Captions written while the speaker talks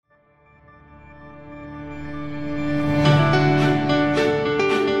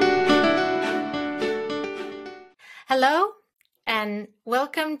Hello and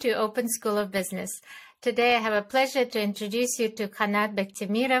welcome to Open School of Business. Today I have a pleasure to introduce you to Kanat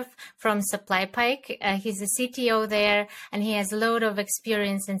Bektemirov from SupplyPike. He's a CTO there and he has a load of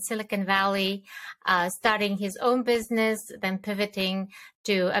experience in Silicon Valley, starting his own business, then pivoting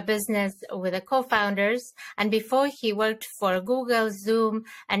to a business with the co-founders. And before he worked for Google, Zoom,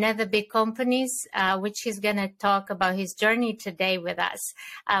 and other big companies, which he's going to talk about his journey today with us.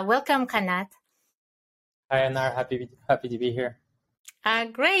 Welcome, Kanat. Hi, Anar. Happy to be here.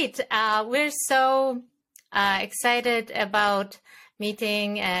 Great. We're so excited about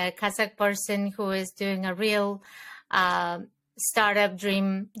meeting a Kazakh person who is doing a real startup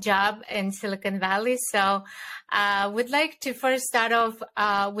dream job in Silicon Valley. So we'd like to first start off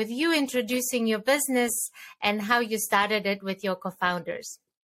with you introducing your business and how you started it with your co-founders.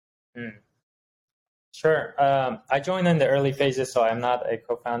 Sure. I joined in the early phases, so I'm not a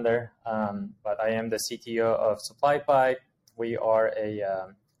co-founder, but I am the CTO of SupplyPike. We are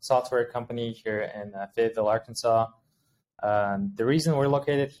a software company here in Fayetteville, Arkansas. The reason we're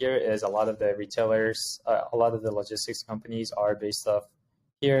located here is a lot of the retailers, a lot of the logistics companies are based off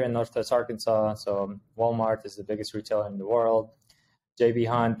here in Northwest Arkansas. So Walmart is the biggest retailer in the world. J.B.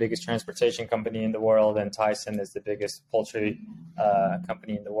 Hunt, biggest transportation company in the world, and Tyson is the biggest poultry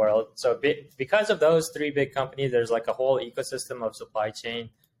company in the world. So because of those three big companies, there's like a whole ecosystem of supply chain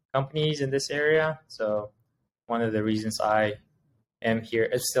companies in this area. So one of the reasons I am here,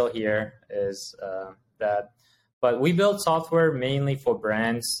 is still here, is that. But we build software mainly for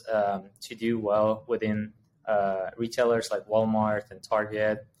brands to do well within retailers like Walmart and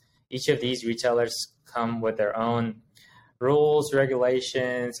Target. Each of these retailers come with their own rules,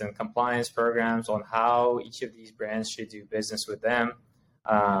 regulations, and compliance programs on how each of these brands should do business with them.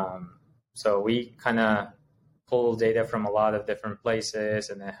 So we kind of pull data from a lot of different places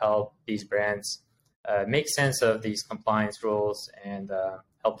and then help these brands make sense of these compliance rules and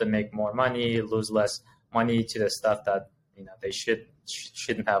help them make more money, lose less money to the stuff that they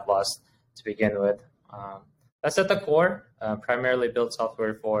shouldn't have lost to begin with. That's at the core. Primarily build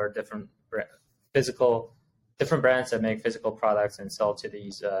software for different brands that make physical products and sell to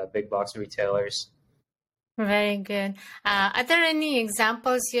these big box retailers. Very good. Are there any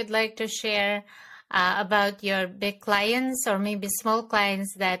examples you'd like to share about your big clients or maybe small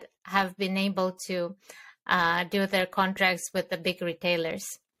clients that have been able to do their contracts with the big retailers?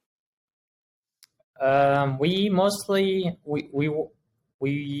 We mostly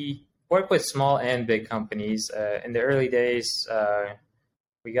we work with small and big companies. In the early days,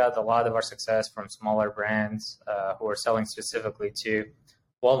 we got a lot of our success from smaller brands who are selling specifically to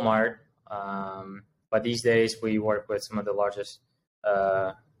Walmart. But these days, we work with some of the largest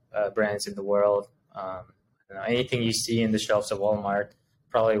brands in the world. Anything you see in the shelves of Walmart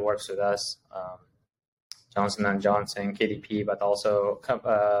probably works with us. Johnson & Johnson, KDP, but also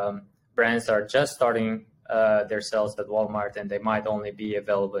brands that are just starting their sales at Walmart, and they might only be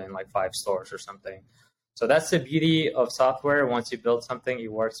available in like 5 stores or something. So that's the beauty of software. Once you build something,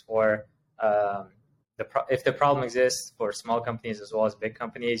 it works for if the problem exists for small companies as well as big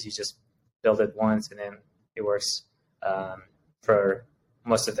companies, you just build it once and then it works for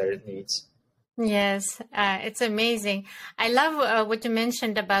most of their needs. Yes, it's amazing. I love what you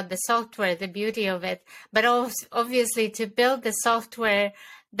mentioned about the software, the beauty of it, but also obviously to build the software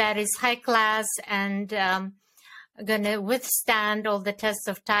that is high class and going to withstand all the tests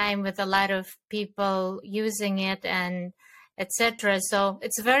of time with a lot of people using it and etc. So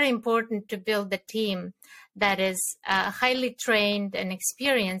it's very important to build a team that is highly trained and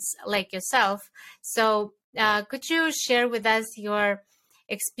experienced like yourself. So could you share with us your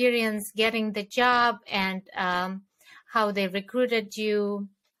experience getting the job and how they recruited you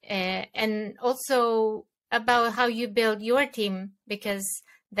and also about how you build your team, because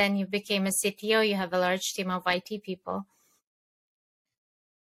then you became a CTO, you have a large team of IT people.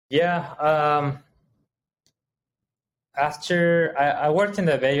 Yeah. After I worked in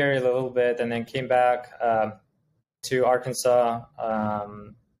the Bay Area a little bit and then came back to Arkansas.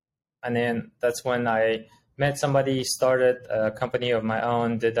 And then that's when I met somebody, started a company of my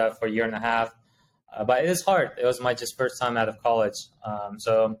own, did that for a year and a half. But it was hard. It was my just first time out of college.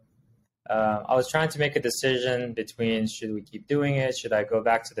 So I was trying to make a decision between should we keep doing it? Should I go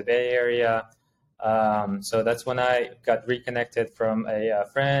back to the Bay Area? So that's when I got reconnected from a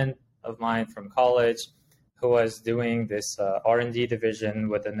friend of mine from college who was doing this R&D division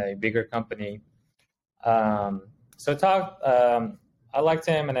within a bigger company. I liked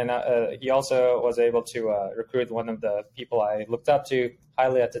him, and then he also was able to recruit one of the people I looked up to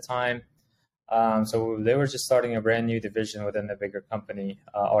highly at the time. So they were just starting a brand new division within the bigger company,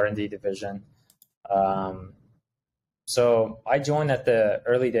 R&D division. So I joined at the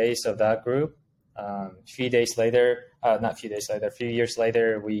early days of that group. A few years later,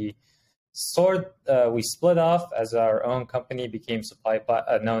 we split off as our own company, became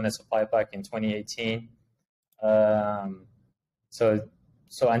known as SupplyPike in 2018.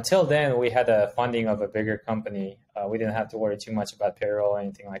 So until then, we had a funding of a bigger company. We didn't have to worry too much about payroll or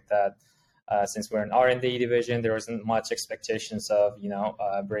anything like that. Since we're an R&D division, there wasn't much expectations of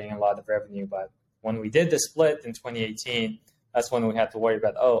bringing a lot of revenue. But when we did the split in 2018, that's when we had to worry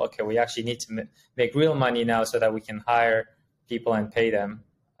about, we actually need to make real money now so that we can hire people and pay them.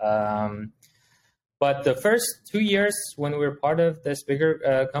 But the first 2 years when we were part of this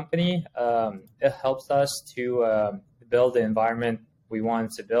bigger company, it helps us to build the environment we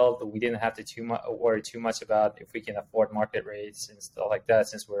wanted to build. We didn't have to worry too much about if we can afford market rates and stuff like that,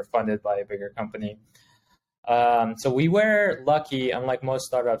 since we were funded by a bigger company. So we were lucky, unlike most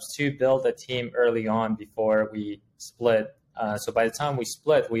startups, to build a team early on before we split. So by the time we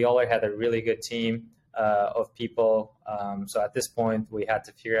split, we already had a really good team of people. So at this point, we had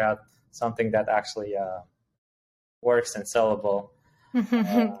to figure out something that actually works and sellable.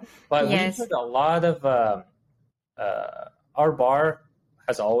 But Yes. we put a lot of our bar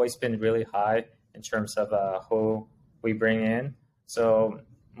has always been really high in terms of who we bring in. So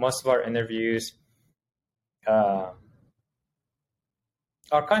most of our interviews are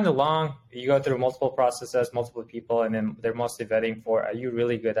kind of long. You go through multiple processes, multiple people, and then they're mostly vetting for, are you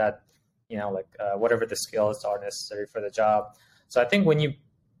really good at, whatever the skills are necessary for the job. So I think when you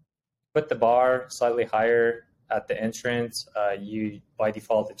put the bar slightly higher at the entrance, you by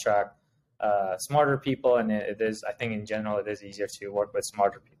default attract smarter people, and I think in general, it is easier to work with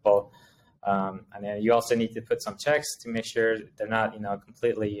smarter people. And then you also need to put some checks to make sure they're not,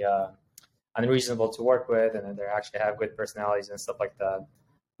 completely unreasonable to work with, and then they actually have good personalities and stuff like that.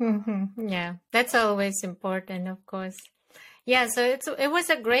 Yeah, that's always important, of course. Yeah, so it was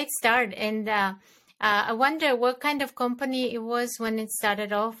a great start, and I wonder what kind of company it was when it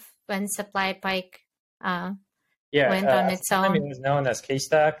started off, when SupplyPike went on its own. It was known as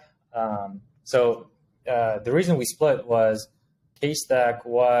KStack. So the reason we split was KStack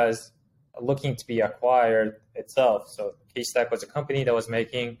was looking to be acquired itself. So KStack was a company that was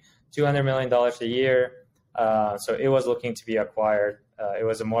making $200 million a year. So it was looking to be acquired. It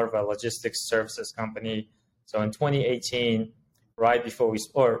was more of a logistics services company. So in 2018, right after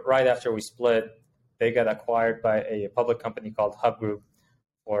we split, they got acquired by a public company called Hub Group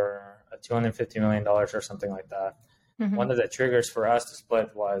for $250 million or something like that. One of the triggers for us to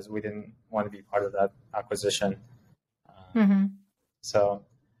split was we didn't want to be part of that acquisition. So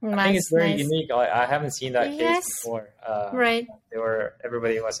I think it's very unique. I haven't seen that case before. Right.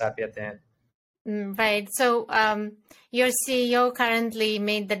 Everybody was happy at the end. Right. So your CEO currently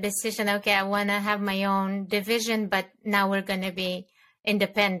made the decision, okay, I want to have my own division, but now we're going to be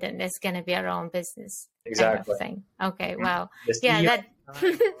independent. It's going to be our own business. Exactly. Kind of thing. Okay. Wow. The CEO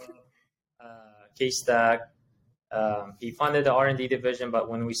KStack, he funded the R&D division, but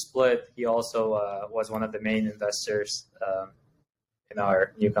when we split, he also was one of the main investors in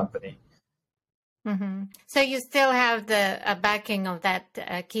our new company. So you still have the backing of that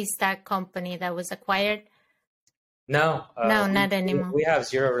KeyStack company that was acquired? No, not anymore. We have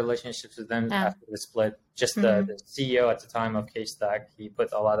zero relationships with them after the split. Just the CEO at the time of KStack, he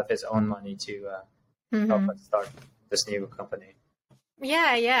put a lot of his own money to help us start this new company.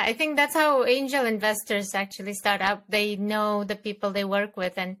 Yeah. I think that's how angel investors actually start up. They know the people they work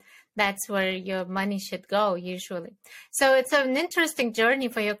with, and that's where your money should go usually. So it's an interesting journey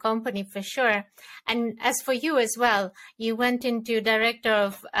for your company for sure. And as for you as well, you went into director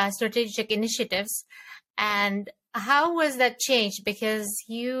of strategic initiatives. And how was that change? Because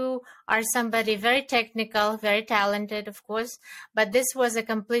you are somebody very technical, very talented, of course, but this was a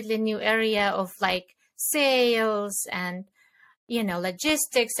completely new area of like sales and,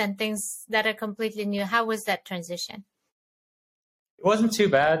 logistics and things that are completely new. How was that transition? It wasn't too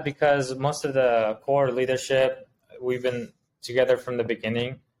bad because most of the core leadership, we've been together from the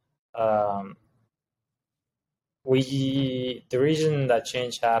beginning. The reason that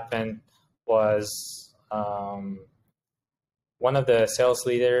change happened was one of the sales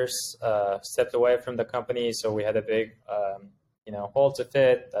leaders stepped away from the company, so we had a big hole to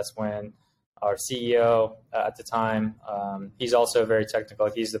fit. That's when our CEO at the time, he's also very technical.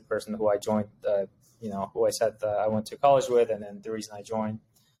 He's the person who I joined, who I said I went to college with, and then the reason I joined.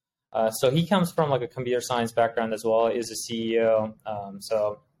 So he comes from like a computer science background as well, is a CEO.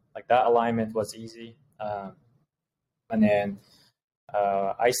 So like that alignment was easy. And then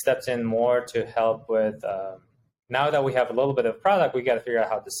I stepped in more to help with, now that we have a little bit of product, we got to figure out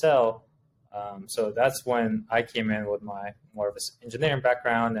how to sell. So that's when I came in with my more of an engineering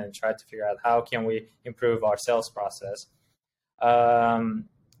background and tried to figure out how can we improve our sales process.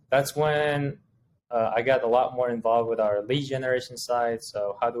 That's when I got a lot more involved with our lead generation side.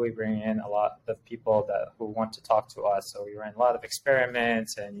 So how do we bring in a lot of people who want to talk to us? So we ran a lot of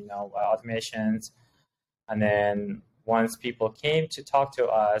experiments and automations. And then once people came to talk to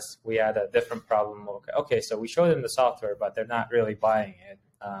us, we had a different problem. Okay, so we showed them the software, but they're not really buying it.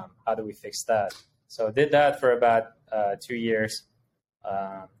 How do we fix that? So I did that for about 2 years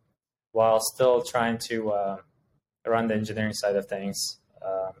while still trying to run the engineering side of things.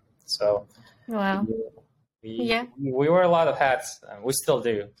 Wow. We wear a lot of hats. We still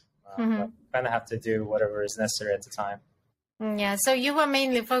do. But kind of have to do whatever is necessary at the time. Yeah. So you were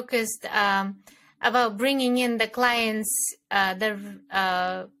mainly focused about bringing in the clients,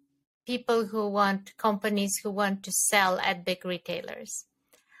 the people companies who want to sell at big retailers.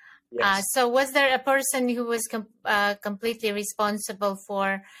 Yes. So was there a person who was completely responsible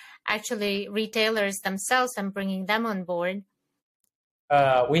for actually retailers themselves and bringing them on board?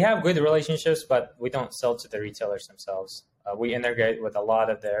 We have good relationships, but we don't sell to the retailers themselves. We integrate with a lot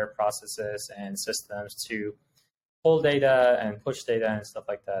of their processes and systems to pull data and push data and stuff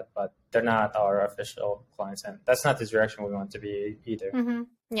like that, but they're not our official clients, and that's not the direction we want to be either. Mm-hmm.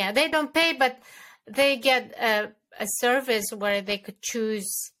 Yeah, they don't pay, but they get a service where they could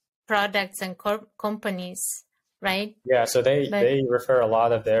choose products and companies, right? Yeah, so they refer a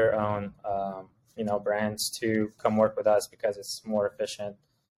lot of their own brands to come work with us because it's more efficient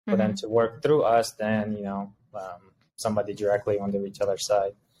for them to work through us than somebody directly on the retailer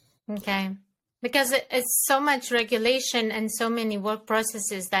side. Okay, because it's so much regulation and so many work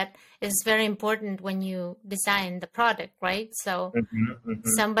processes that is very important when you design the product, right? So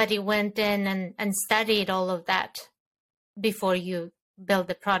somebody went in and studied all of that before you build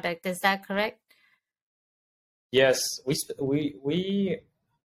the product. Is that correct? Yes, we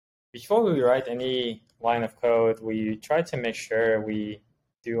before we write any line of code, we try to make sure we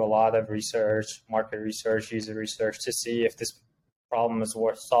do a lot of research, market research, user research to see if this problem is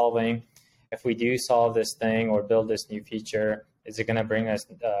worth solving. If we do solve this thing or build this new feature, is it going to bring us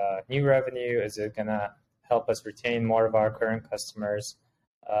new revenue? Is it going to help us retain more of our current customers?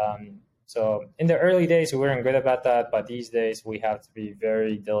 So in the early days, we weren't good about that, but these days we have to be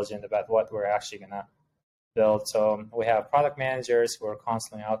very diligent about what we're actually going to build. So we have product managers who are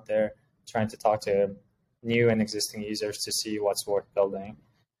constantly out there trying to talk to new and existing users to see what's worth building.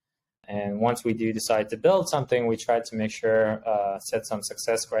 And once we do decide to build something, we try to make sure, set some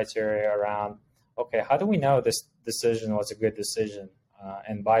success criteria around, okay, how do we know this decision was a good decision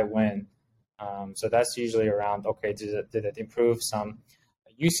and by when? So that's usually around, okay, did it improve some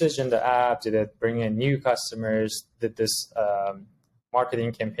usage in the app? Did it bring in new customers? Did this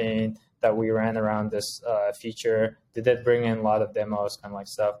marketing campaign that we ran around this feature, did it bring in a lot of demos, kind of like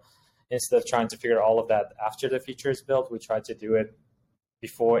stuff? Instead of trying to figure all of that after the feature is built, we try to do it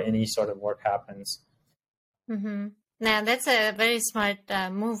before any sort of work happens. Mm-hmm. Now, that's a very smart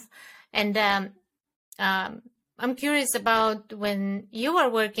move. And I'm curious about when you were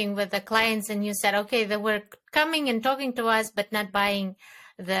working with the clients and you said, okay, they were coming and talking to us, but not buying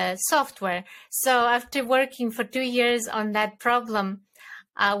the software. So after working for 2 years on that problem,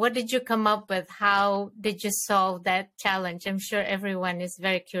 what did you come up with? How did you solve that challenge? I'm sure everyone is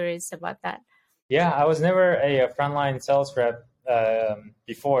very curious about that. Yeah, I was never a frontline sales rep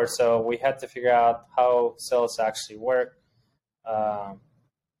before, so we had to figure out how sales actually work.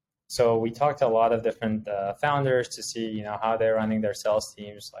 So we talked to a lot of different founders to see, how they're running their sales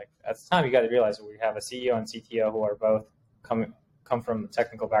teams. Like at the time, you got to realize we have a CEO and CTO who are both come from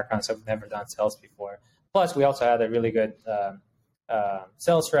technical backgrounds, so we've never done sales before. Plus, we also had a really good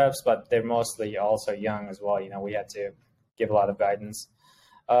sales reps, but they're mostly also young as well. We had to give a lot of guidance.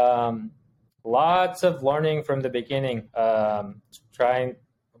 Lots of learning from the beginning.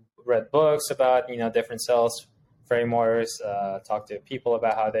 Read books about different sales frameworks. Talk to people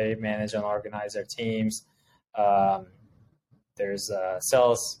about how they manage and organize their teams. There's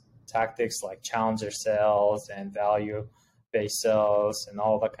sales tactics like challenger sales and value-based sales and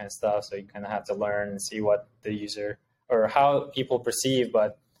all that kind of stuff. So you kind of have to learn and see what the user or how people perceive.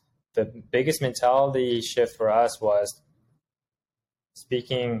 But the biggest mentality shift for us was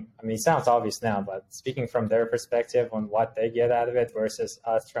speaking, it sounds obvious now, but speaking from their perspective on what they get out of it versus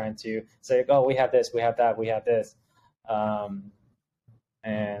us trying to say, oh, we have this, we have that, we have this. And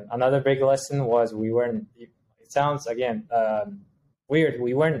another big lesson was it sounds, again, weird,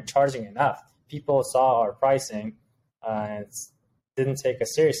 we weren't charging enough. People saw our pricing and didn't take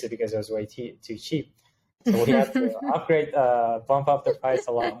us seriously because it was way too cheap. So we had to upgrade, bump up the price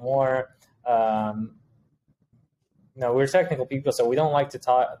a lot more. we're technical people, so we don't like to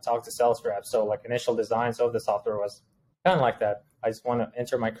talk to sales reps. So like initial designs of the software was kind of like that. I just want to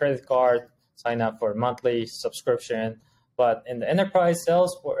enter my credit card, sign up for a monthly subscription. But in the enterprise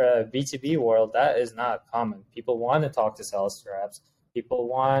sales B2B world, that is not common. People want to talk to sales reps.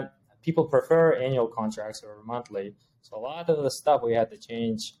 People prefer annual contracts over monthly. So a lot of the stuff we had to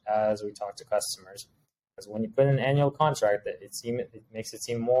change as we talk to customers. Because when you put in an annual contract, it makes it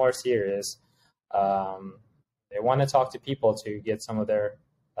seem more serious. They want to talk to people to get some of their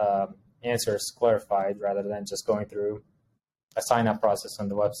answers clarified rather than just going through a sign-up process on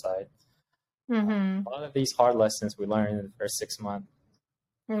the website. Mm-hmm. A lot of these hard lessons we learned in the first 6 months.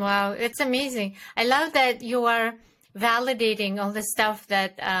 Wow, it's amazing. I love that you are validating all the stuff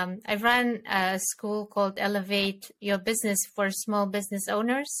that I run a school called Elevate Your Business for small business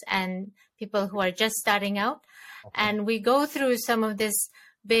owners and people who are just starting out. Okay. And we go through some of these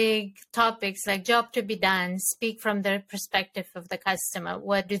big topics like job to be done, speak from the perspective of the customer.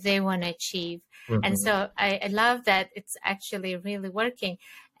 What do they want to achieve? Mm-hmm. And so I love that it's actually really working.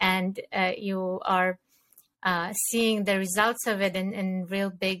 And you are seeing the results of it in real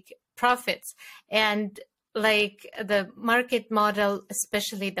big profits. And like the market model,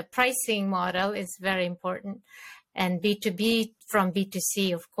 especially the pricing model, is very important. And B2B from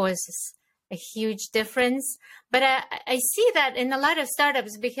B2C, of course, is a huge difference. But I see that in a lot of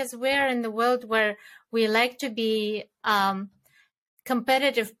startups because we're in the world where we like to be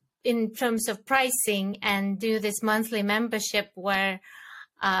competitive in terms of pricing and do this monthly membership where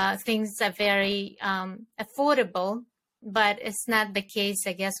things are very affordable, but it's not the case,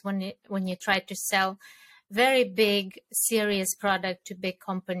 I guess, when you try to sell very big, serious product to big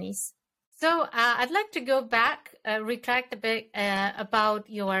companies. So I'd like to go back, retract a bit about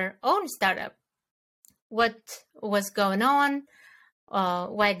your own startup. What was going on?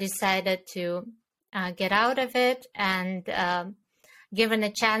 Why decided to get out of it? And given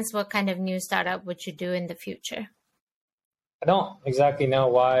a chance, what kind of new startup would you do in the future? I don't exactly know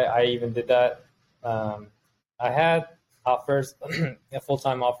why I even did that. I had offers,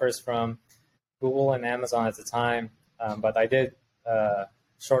 full-time offers from Google and Amazon at the time, but I did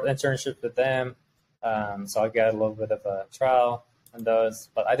short internships with them, so I got a little bit of a trial on those,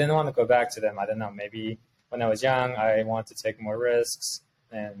 but I didn't want to go back to them. I don't know, maybe when I was young, I wanted to take more risks,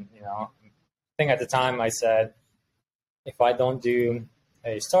 and I think at the time I said, if I don't do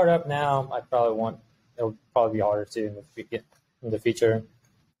a startup now, it'll probably be harder to in the future.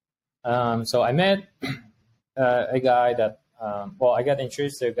 So I met a guy that, I got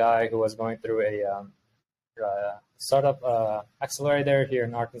introduced to a guy who was going through a startup accelerator here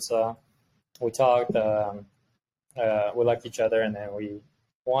in Arkansas. We talked, we liked each other, and then we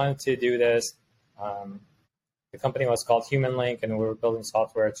wanted to do this. The company was called HumanLink, and we were building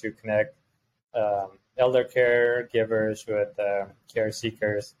software to connect elder caregivers with care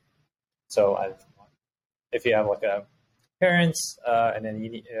seekers. So if you have like a parents and then you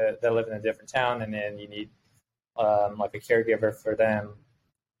need, they live in a different town, and then you need like a caregiver for them.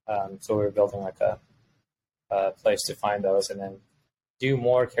 So we were building like a place to find those and then do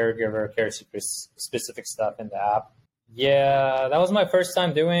more care seeker specific stuff in the app. Yeah, that was my first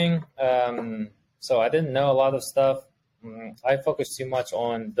time doing. So I didn't know a lot of stuff. I focused too much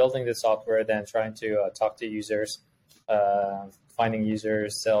on building the software than trying to talk to users, finding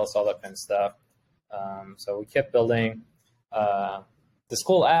users, sales, all that kind of stuff. So we kept building the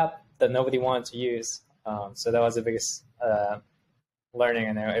school app that nobody wanted to use. So that was the biggest learning.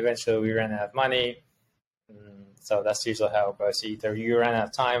 And then eventually we ran out of money. So that's usually how it goes. Either you run out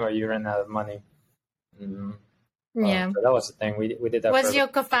of time or you run out of money. Yeah. So that was the thing. We did that. Was your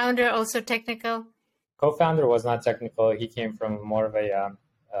co-founder also technical? Co-founder was not technical. He came from more of a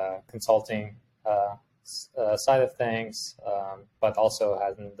consulting side of things, but also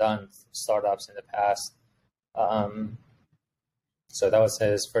hasn't done startups in the past. So that was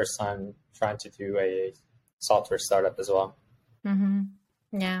his first time trying to do a software startup as well. Mm-hmm.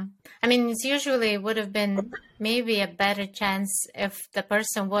 Yeah. I mean, it usually would have been maybe a better chance if the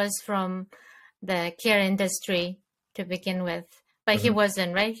person was from the care industry to begin with. But he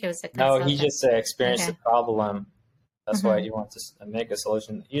wasn't, right? He was a consultant. No, he just experienced a problem. That's why he wants to make a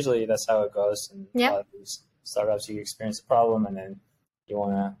solution. Usually that's how it goes. In a lot of these startups, you experience a problem and then you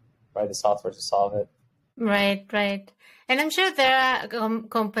want to write the software to solve it. Right, right. And I'm sure there are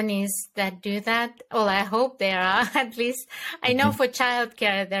companies that do that. Well, I hope there are, at least. I know for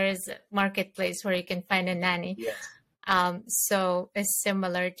childcare, there is a marketplace where you can find a nanny. Yes. So it's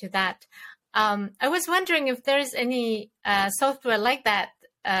similar to that. I was wondering if there is any software like that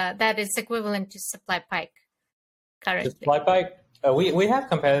that is equivalent to SupplyPike currently. SupplyPike? We have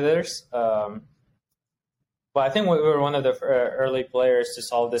competitors, but I think we were one of the early players to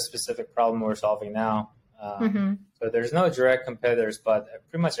solve this specific problem we're solving now. So there's no direct competitors, but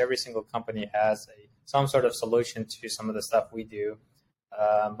pretty much every single company has some sort of solution to some of the stuff we do.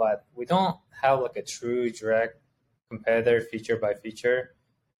 But we don't have like a true direct competitor feature by feature.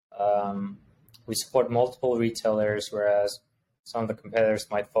 We support multiple retailers, whereas some of the competitors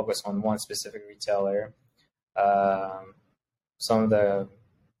might focus on one specific retailer. Some of the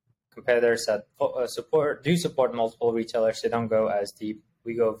competitors that support multiple retailers, they don't go as deep.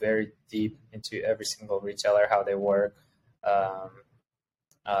 We go very deep into every single retailer, how they work, how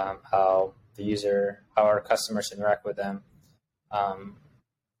our customers interact with them.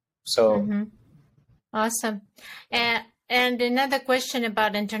 Awesome. And another question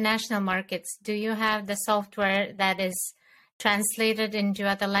about international markets. Do you have the software that is translated into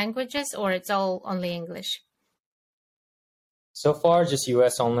other languages, or it's all only English? So far, just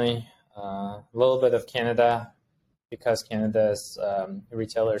US only. A little bit of Canada, because Canada's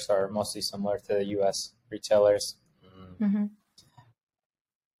retailers are mostly similar to the US retailers. In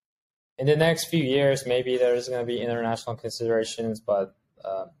the next few years, maybe there's going to be international considerations, but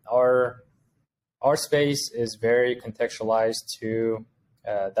our space is very contextualized to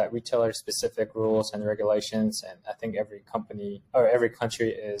that retailer specific rules and regulations, and I think every company or every country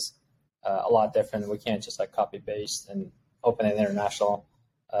is a lot different. We can't just like copy paste and open an international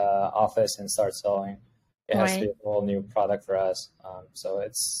office and start selling. It has to be a whole new product for us. So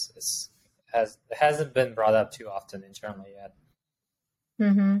it hasn't been brought up too often internally yet.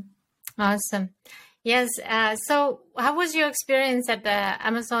 Awesome. Yes. So how was your experience at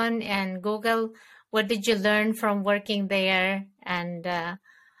Amazon and Google? What did you learn from working there? And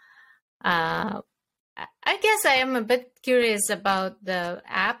I guess I am a bit curious about the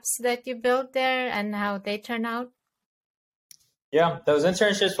apps that you built there and how they turn out. Yeah, those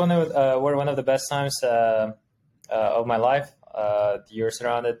internships were one of the best times of my life. You're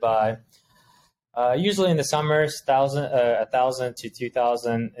surrounded by usually in the summers 1,000 to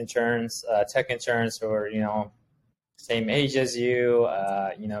 2,000 interns, tech interns who are same age as you,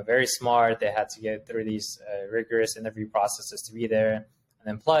 very smart. They had to get through these rigorous interview processes to be there, and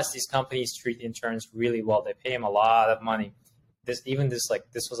then plus these companies treat interns really well. They pay them a lot of money. This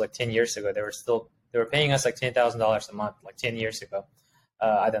was like 10 years ago. They were paying us like $10,000 a month, like 10 years ago.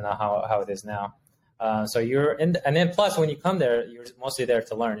 I don't know how it is now. So and then plus when you come there, you're mostly there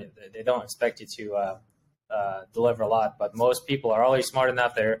to learn. They don't expect you to deliver a lot, but most people are already smart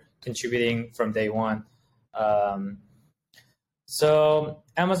enough. They're contributing from day one. So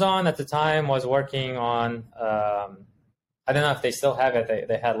Amazon at the time was working on, I don't know if they still have it.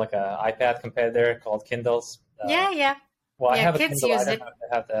 They had like a iPad competitor called Kindles. Yeah. Well, I have a kids Kindle. use I it.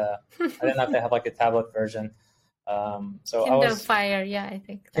 don't know if they have like a tablet version. So Kindle Fire, yeah, I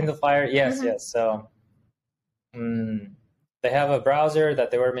think. Kindle Fire, yes. So they have a browser that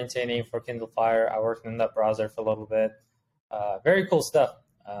they were maintaining for Kindle Fire. I worked in that browser for a little bit. Very cool stuff.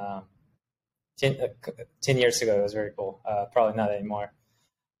 10 years ago, it was very cool. Probably not anymore.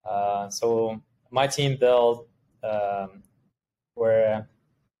 So my team built where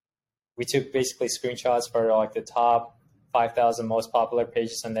we took basically screenshots for like the top 5,000 most popular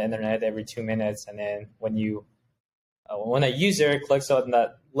pages on the internet every 2 minutes, and then when a user clicks on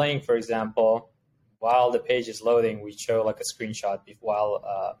that link, for example, while the page is loading, we show like a screenshot while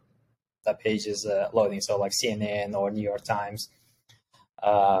that page is loading. So like CNN or New York Times.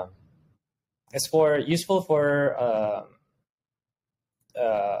 It's useful for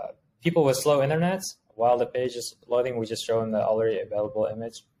people with slow internets. While the page is loading, we just show them the already available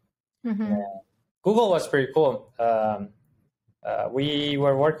image. Google was pretty cool. We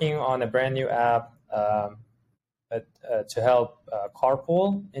were working on a brand new app to help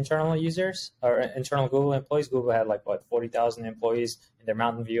carpool internal users or internal Google employees. Google had 40,000 employees in their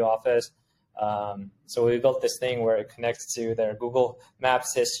Mountain View office. So we built this thing where it connects to their Google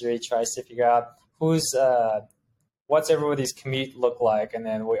Maps history, tries to figure out what's everybody's commute look like, and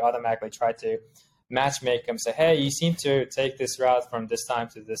then we automatically try to matchmake them. Say, hey, you seem to take this route from this time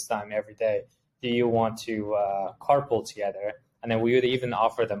to this time every day. Do you want to carpool together? And then we would even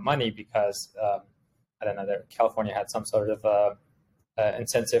offer them money because I don't know, California had some sort of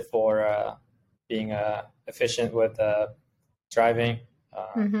incentive for being efficient with driving.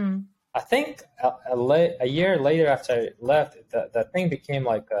 I think a year later after I left, that thing became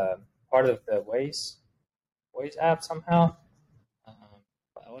like part of the Waze app somehow.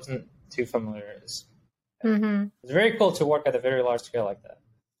 I wasn't too familiar. It's very cool to work at a very large scale like that.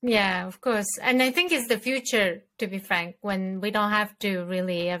 Yeah, of course. And I think it's the future, to be frank, when we don't have to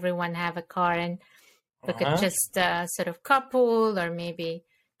really everyone have a car. And who could just sort of carpool or maybe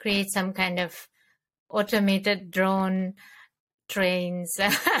create some kind of automated drone trains.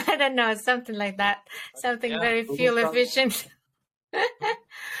 I don't know, something like that. Something very fuel efficient.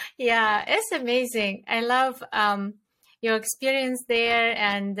 Yeah, it's amazing. I love your experience there,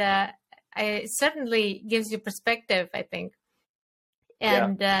 and it certainly gives you perspective, I think.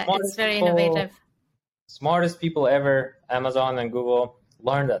 And it's very innovative. Smartest people ever, Amazon and Google,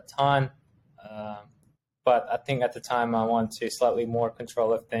 learned a ton. But I think at the time I want to slightly more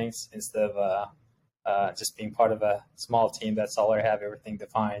control of things instead of just being part of a small team that's already have everything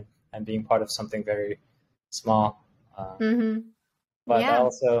defined and being part of something very small. But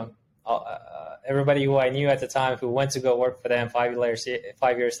also, everybody who I knew at the time who went to go work for them 5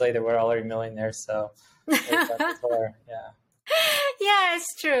 years later were already millionaires. So, yeah. Yeah,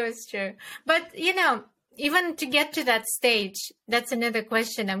 it's true. It's true. But, even to get to that stage, that's another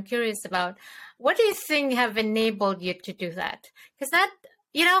question I'm curious about. What do you think have enabled you to do that? Because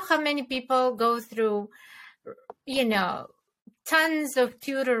how many people go through, tons of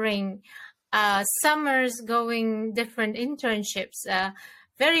tutoring, summers going different internships,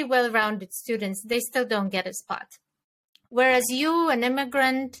 very well-rounded students, they still don't get a spot. Whereas you, an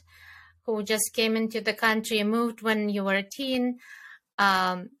immigrant who just came into the country, moved when you were a teen,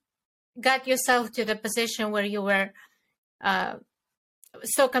 got yourself to the position where you were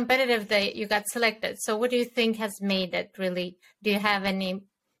so competitive that you got selected. So what do you think has made it really? Do you have any,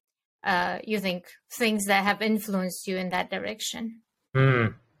 you think, things that have influenced you in that direction?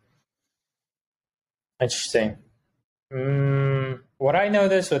 Interesting. What I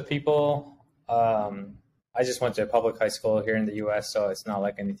noticed with people, I just went to a public high school here in the U.S., so it's not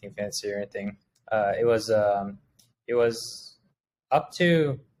like anything fancy or anything. It was up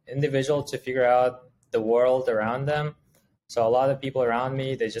to individual to figure out the world around them. So a lot of people around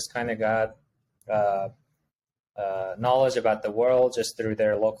me, they just kind of got knowledge about the world just through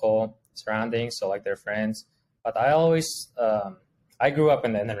their local surroundings, so like their friends. But I always I grew up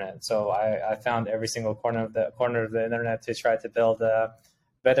in the internet, so I found every single corner of the internet to try to build a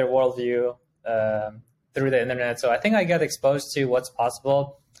better worldview through the internet. So I think I got exposed to what's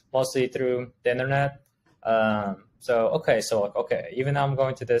possible mostly through the internet. Even though I'm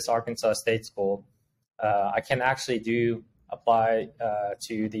going to this Arkansas State School, I can actually apply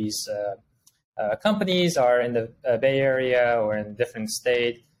to these companies are in the Bay Area or in a different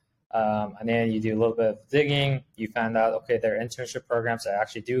state. And then you do a little bit of digging. You find out, okay, there are internship programs that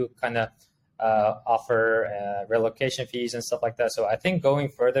actually do kind of offer relocation fees and stuff like that. So I think going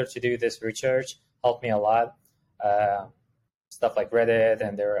further to do this research helped me a lot. Stuff like Reddit,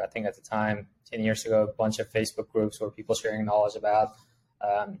 and there were, I think at the time, 10 years ago, a bunch of Facebook groups where people sharing knowledge about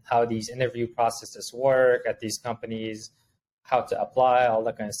how these interview processes work at these companies, how to apply, all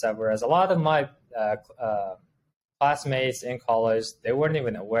that kind of stuff. Whereas a lot of my classmates in college, they weren't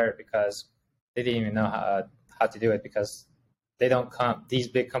even aware because they didn't even know how to do it because they don't come, these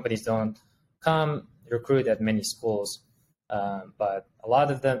big companies don't come recruit at many schools. But a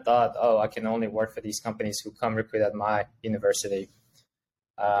lot of them thought, oh, I can only work for these companies who come recruit at my university.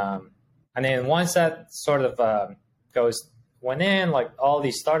 And then once that sort of went in, like all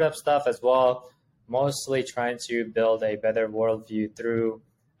these startup stuff as well, mostly trying to build a better worldview through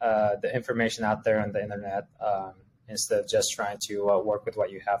the information out there on the internet instead of just trying to work with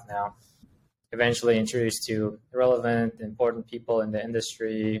what you have now. Eventually introduced to relevant, important people in the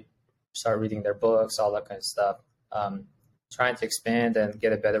industry, start reading their books, all that kind of stuff. Trying to expand and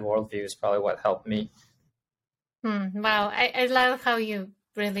get a better worldview is probably what helped me. Wow. I love how you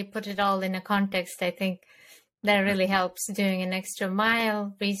really put it all in a context. I think that really helps, doing an extra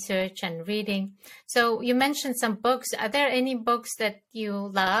mile, research and reading. So you mentioned some books. Are there any books that you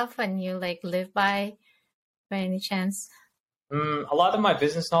love and you live by any chance? A lot of my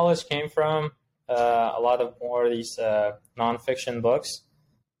business knowledge came from a lot of more of these nonfiction books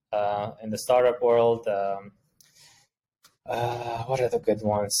in the startup world. What are the good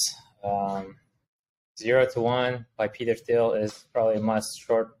ones? 0 to 1 by Peter Thiel is probably a must-read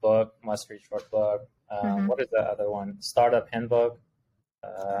short book. What is the other one? Startup Handbook.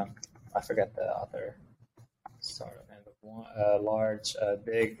 I forget the author. Startup Handbook. Large,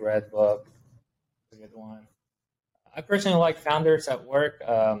 big red book. A good one. I personally like Founders at Work.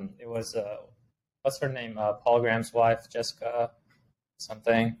 It was what's her name? Paul Graham's wife, Jessica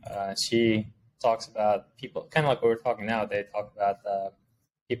something. She talks about people, kind of like what we're talking now. They talk about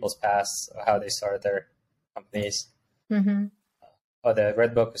people's past, how they started their companies. The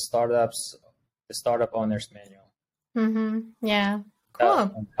red book is Startups, the Startup Owner's Manual. Yeah, cool.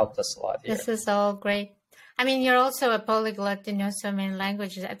 That helped us a lot here. This is all great. I mean, you're also a polyglot to know so many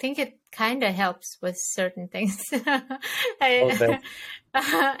languages. I think it kind of helps with certain things.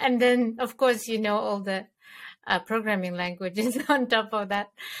 And then, of course, you know all the programming languages on top of that.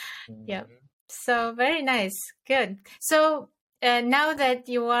 Yeah. So very nice. Good. So now that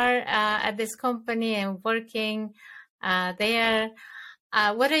you are at this company and working there,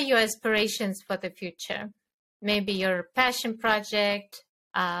 what are your aspirations for the future? Maybe your passion project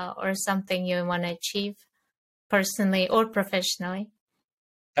or something you want to achieve personally or professionally?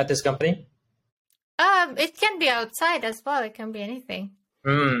 At this company? It can be outside as well. It can be anything.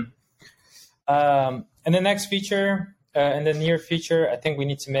 In the next future, in the near future, I think we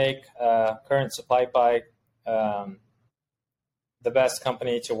need to make current SupplyPike the best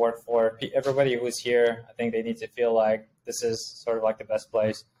company to work for. Everybody who's here, I think they need to feel like this is sort of like the best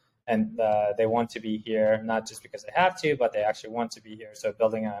place, and they want to be here, not just because they have to, but they actually want to be here. So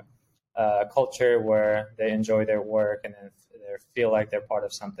building a culture where they enjoy their work and then they feel like they're part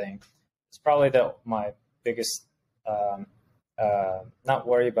of something. It's probably my biggest, not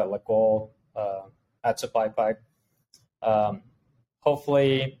worry, but like goal at SupplyPike.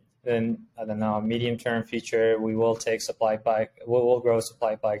 Hopefully, in, I don't know, medium-term future, we will take SupplyPike, we'll grow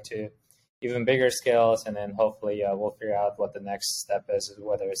SupplyPike to even bigger scales, and then hopefully we'll figure out what the next step is,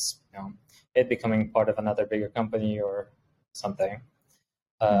 whether it's it becoming part of another bigger company or something.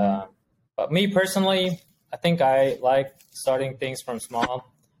 But me personally, I think I like starting things from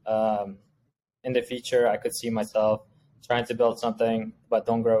small. In the future, I could see myself trying to build something, but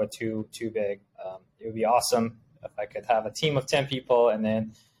don't grow it too big. It would be awesome if I could have a team of 10 people and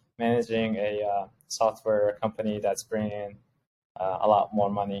then managing a software company that's bringing in a lot of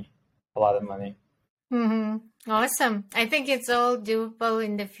money. Mm-hmm. Awesome. I think it's all doable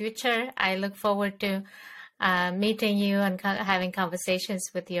in the future. I look forward to meeting you and having conversations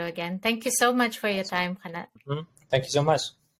with you again. Thank you so much for your time, Khanat. Thank you so much.